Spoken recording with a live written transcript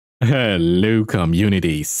Hello,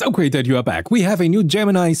 community. So great that you are back. We have a new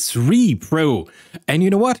Gemini 3 Pro. And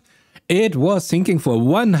you know what? It was syncing for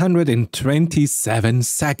 127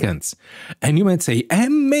 seconds. And you might say,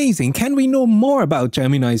 amazing. Can we know more about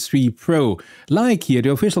Gemini 3 Pro? Like here,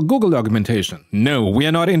 the official Google documentation. No, we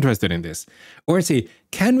are not interested in this. Or say,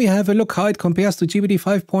 can we have a look how it compares to GPT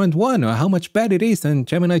 5.1 or how much better it is than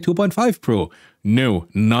Gemini 2.5 Pro? No,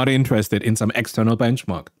 not interested in some external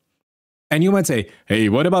benchmark. And you might say, hey,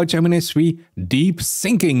 what about Gemini 3 Deep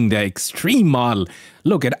Syncing, the extreme model?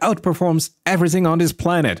 Look, it outperforms everything on this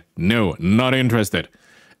planet. No, not interested.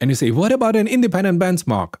 And you say, what about an independent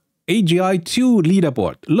benchmark? AGI 2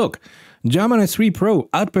 leaderboard. Look, Gemini 3 Pro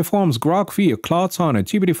outperforms Grok 4, Claude Sonnet,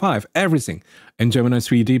 GPT-5, everything. And Gemini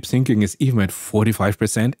 3 Deep Syncing is even at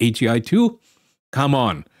 45% AGI 2. Come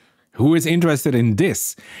on. Who is interested in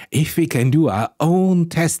this? If we can do our own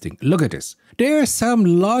testing, look at this. There are some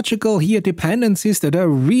logical here dependencies that are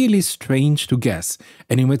really strange to guess.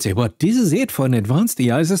 And you might say, what, this is it for an advanced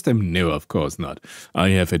AI system? No, of course not. I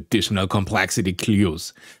have additional complexity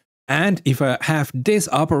clues. And if I have this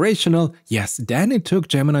operational, yes, then it took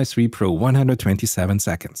Gemini 3 Pro 127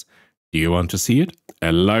 seconds. Do you want to see it?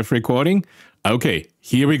 A live recording? Okay,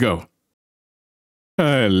 here we go.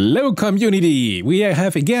 Hello, community! We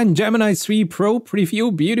have again Gemini 3 Pro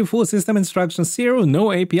preview, beautiful system instructions 0,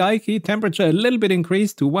 no API key, temperature a little bit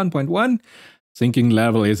increased to 1.1. Syncing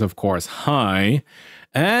level is, of course, high.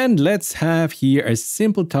 And let's have here a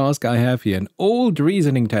simple task. I have here an old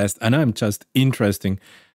reasoning test, and I'm just interested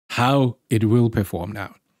how it will perform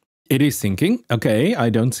now. It is syncing. Okay, I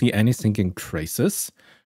don't see any syncing traces.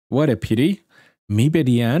 What a pity. Maybe at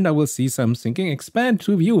the end I will see some syncing. Expand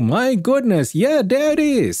to view. My goodness. Yeah, there it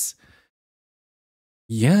is.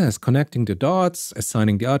 Yes, connecting the dots,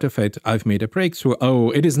 assigning the artifact. I've made a breakthrough. Oh,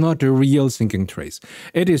 it is not the real syncing trace.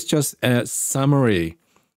 It is just a summary.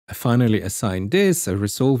 I finally assigned this,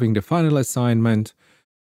 resolving the final assignment,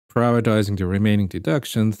 prioritizing the remaining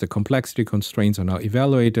deductions. The complexity constraints are now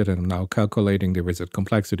evaluated and I'm now calculating the wizard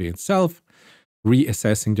complexity itself.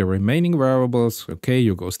 Reassessing the remaining variables. Okay,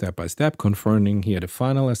 you go step by step, confirming here the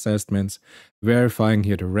final assessments, verifying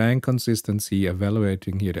here the rank consistency,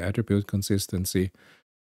 evaluating here the attribute consistency,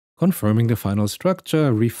 confirming the final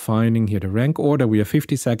structure, refining here the rank order. We are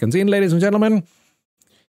 50 seconds in, ladies and gentlemen.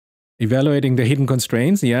 Evaluating the hidden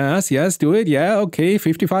constraints. Yes, yes, do it. Yeah, okay,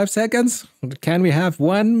 55 seconds. Can we have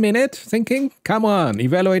 1 minute thinking? Come on,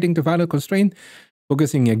 evaluating the final constraint.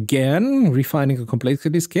 Focusing again, refining the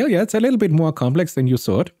complexity scale. Yeah, it's a little bit more complex than you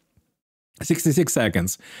thought. 66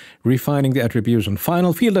 seconds. Refining the attribution.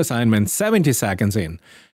 Final field assignment, 70 seconds in.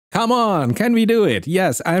 Come on, can we do it?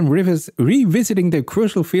 Yes, I'm revisiting the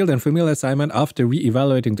crucial field and familiar assignment after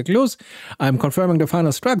re-evaluating the clues. I'm confirming the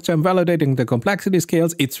final structure. I'm validating the complexity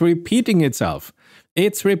scales. It's repeating itself.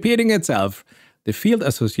 It's repeating itself. The field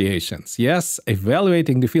associations. Yes,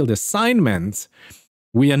 evaluating the field assignments.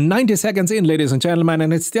 We are 90 seconds in, ladies and gentlemen,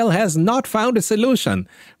 and it still has not found a solution.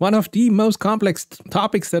 One of the most complex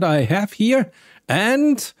topics that I have here.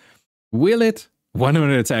 And will it?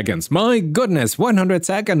 100 seconds. My goodness, 100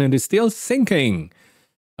 seconds and it's still syncing.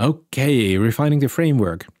 Okay, refining the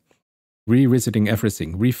framework. Revisiting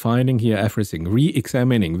everything. Refining here everything.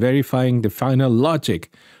 Re-examining. Verifying the final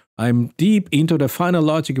logic. I'm deep into the final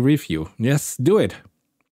logic review. Yes, do it.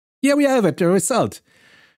 Here we have it, the result.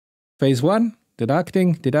 Phase 1.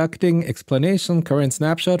 Deducting, explanation, current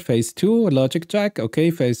snapshot. Phase 2, logic check. Okay,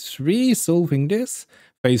 phase 3, solving this.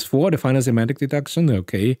 Phase 4, the final semantic deduction.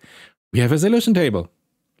 Okay, we have a solution table.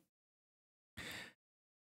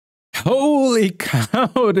 Holy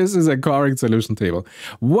cow, this is a correct solution table.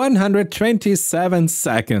 127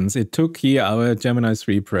 seconds it took here our Gemini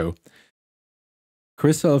 3 Pro.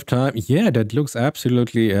 Crystal of time. Yeah, that looks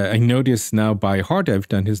absolutely, I know this now by heart. I've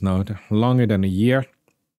done this now longer than a year.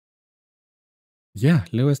 Yeah,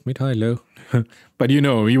 lowest, mid, high, low. But you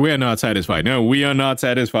know, we are not satisfied. No, we are not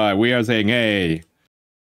satisfied. We are saying, hey.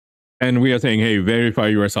 And we are saying, hey, verify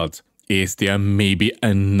your results. Is there maybe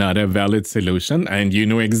another valid solution? And you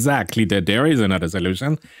know exactly that there is another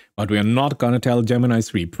solution. But we are not going to tell Gemini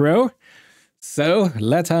 3 Pro. So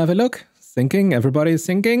let's have a look. Syncing. Everybody is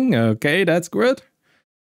syncing. Okay, that's good.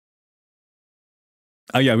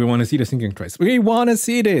 Oh yeah, we want to see the syncing trace. We want to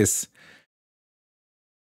see this.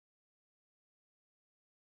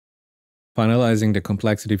 Finalizing the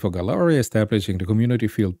complexity for Gallery, establishing the community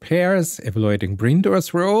field pairs, evaluating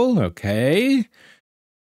Brindor's role, okay.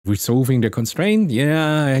 Resolving the constraint,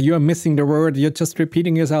 yeah, you're missing the word, you're just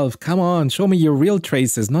repeating yourself. Come on, show me your real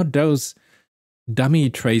traces, not those dummy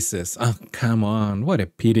traces. Oh, come on, what a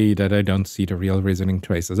pity that I don't see the real reasoning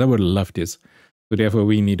traces. I would love this. So therefore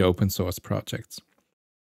we need open source projects.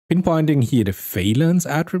 Pinpointing here the valence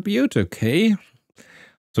attribute, okay.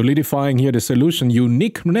 Solidifying here the solution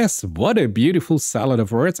uniqueness. What a beautiful salad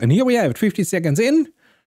of words. And here we have it, 50 seconds in.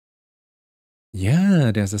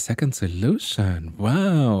 Yeah, there's a second solution.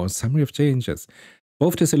 Wow, summary of changes.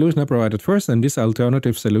 Both the solutions are provided first, and this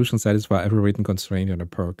alternative solution satisfies every written constraint in the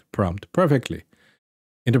prompt perfectly.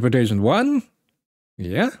 Interpretation 1.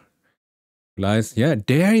 Yeah. Lies. Yeah,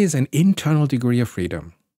 there is an internal degree of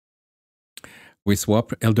freedom. We swap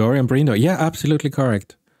Eldora and Brindo. Yeah, absolutely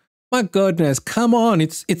correct. My goodness, come on,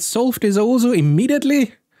 it solved this also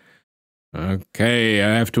immediately? Okay,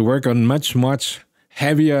 I have to work on much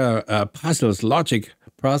heavier puzzles, logic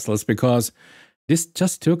puzzles, because this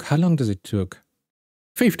just took, how long does it took?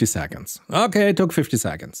 50 seconds. Okay, it took 50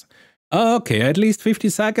 seconds. Okay, at least 50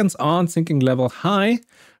 seconds on thinking level high.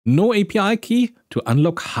 No API key to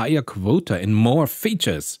unlock higher quota and more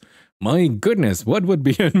features. My goodness, what would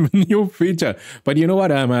be a new feature? But you know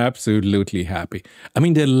what? I'm absolutely happy. I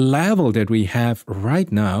mean, the level that we have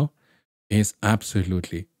right now is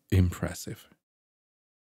absolutely impressive.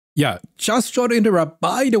 Yeah, just short interrupt.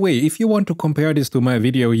 By the way, if you want to compare this to my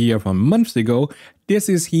video here from months ago, this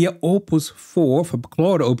is here Opus 4, for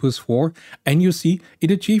Claude Opus 4, and you see it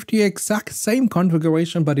achieved the exact same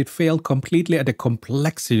configuration, but it failed completely at the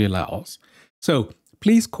complexity levels. So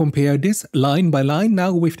please compare this line by line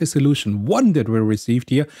now with the solution 1 that we received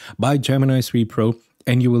here by Gemini 3 Pro,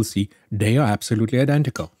 and you will see they are absolutely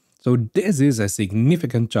identical. So this is a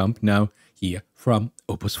significant jump now here from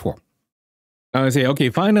Opus 4. Now I say, okay,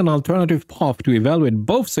 find an alternative path to evaluate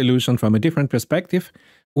both solutions from a different perspective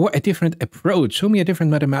or a different approach. Show me a different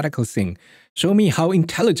mathematical thing. Show me how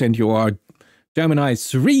intelligent you are. Gemini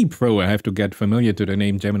 3 Pro, I have to get familiar to the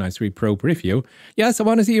name Gemini 3 Pro preview. Yes, I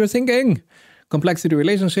want to see your thinking. Complexity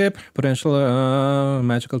relationship, potential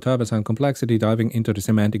magical types and complexity, diving into the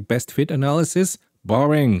semantic best fit analysis.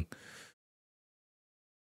 Boring.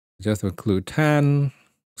 Just include 10.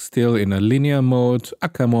 Still in a linear mode. Ah,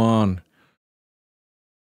 come on.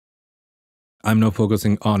 I'm now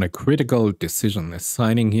focusing on a critical decision.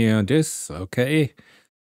 Assigning here this, okay.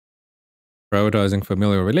 Prioritizing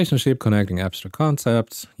familiar relationship, connecting abstract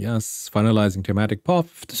concepts. Yes, finalizing thematic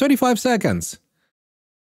path. 35 seconds.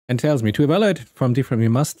 And tells me to evaluate from different, we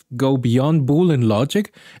must go beyond Boolean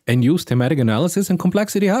logic and use thematic analysis and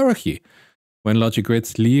complexity hierarchy. When logic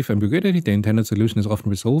grids leave ambiguity, the intended solution is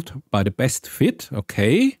often resolved by the best fit.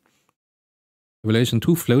 Okay. Evaluation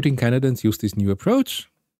 2 floating candidates use this new approach.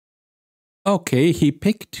 Okay, he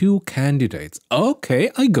picked 2 candidates. Okay,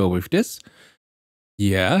 I go with this.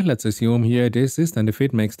 Yeah, let's assume here this is, then the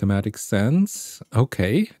fit makes thematic sense.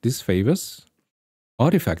 Okay, this favors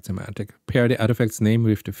artifact semantic. Pair the artifact's name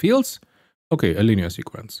with the fields. Okay, a linear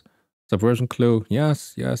sequence. Subversion clue,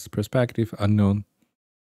 yes, yes. Perspective, unknown.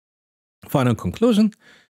 Final conclusion.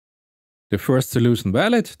 The first solution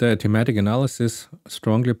valid. The thematic analysis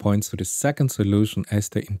strongly points to the second solution as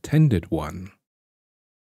the intended one.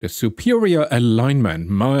 The superior alignment.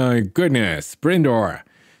 My goodness, Brindor.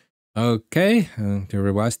 Okay, the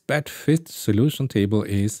revised bad fit solution table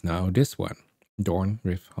is now this one. Dorn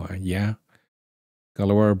with yeah.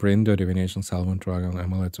 Galore, Brindor, Divination, Salmon, Dragon,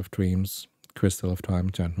 Amulets of Dreams, Crystal of Time,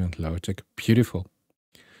 Enchantment, Logic. Beautiful.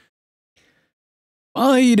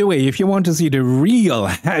 By the way, if you want to see the real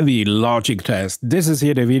heavy logic test, this is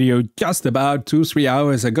here the video just about 2-3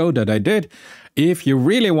 hours ago that I did. If you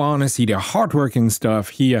really want to see the hardworking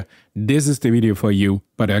stuff here, this is the video for you,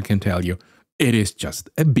 but I can tell you, it is just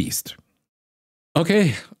a beast.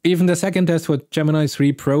 Okay, even the second test for Gemini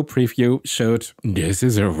 3 Pro preview showed this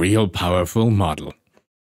is a real powerful model.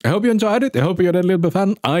 I hope you enjoyed it. I hope you had a little bit of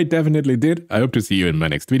fun. I definitely did. I hope to see you in my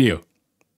next video.